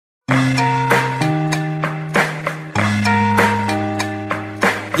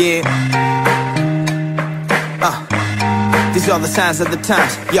Yeah. These are the signs of the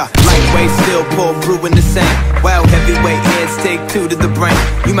times. Yeah, lightweight still pull, brewing the same. Wild heavyweight heads take two to the brain.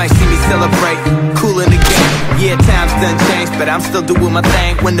 You might see me celebrate, cool in the game. Yeah, times done changed, but I'm still doing my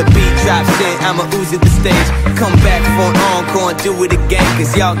thing. When the beat drops in, I'ma ooze at the stage. Come back for an encore and do it again.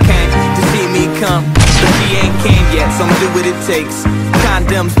 Cause y'all came to see me come, but she ain't came yet, so I'ma do what it takes.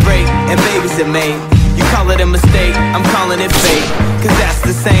 Condoms break and babies are made. You call it a mistake, I'm calling it fate. Cause that's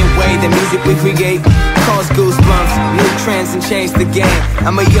the same way the music we create cause goosebumps, new trends and change the game.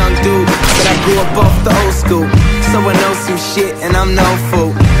 I'm a young dude, but I grew up off the old school. So I know some shit and I'm no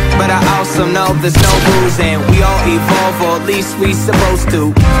fool. But I also know there's no rules and we all evolve, or at least we supposed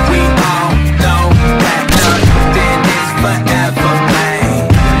to. We all know that nothing is forever, man.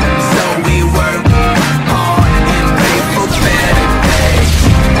 So we work hard and pray for better days.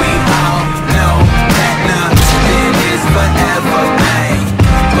 We all know that nothing is forever, man.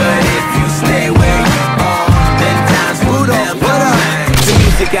 But if you stay where you are, then times will never change. The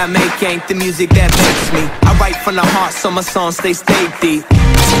music I make ain't the music that makes me. I write from the heart so my songs stay deep,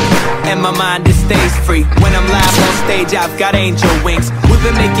 and my mind it stays free. When I'm live on stage, I've got angel wings. We've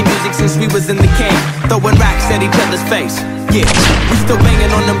been making music since we was in the cave, throwing racks at each other's face. Yeah, we still banging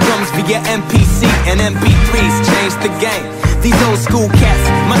on them drums via MPC and MP3s. Changed the game. These old school cats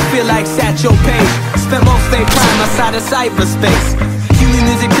must feel like Satchel Paige. Spent most their prime outside of cyberspace. Human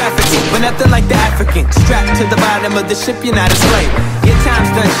music trafficking, but nothing like the African. Strapped to the bottom of the ship, you're not a slave. Your times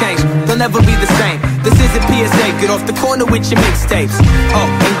done changed, they'll never be the same. This is a PSA, get off the corner with your mixtapes. Oh,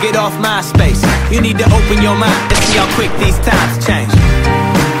 and get off MySpace. You need to open your mind and see how quick these times change.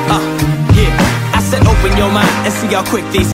 Yeah, I said open your mind and see how quick these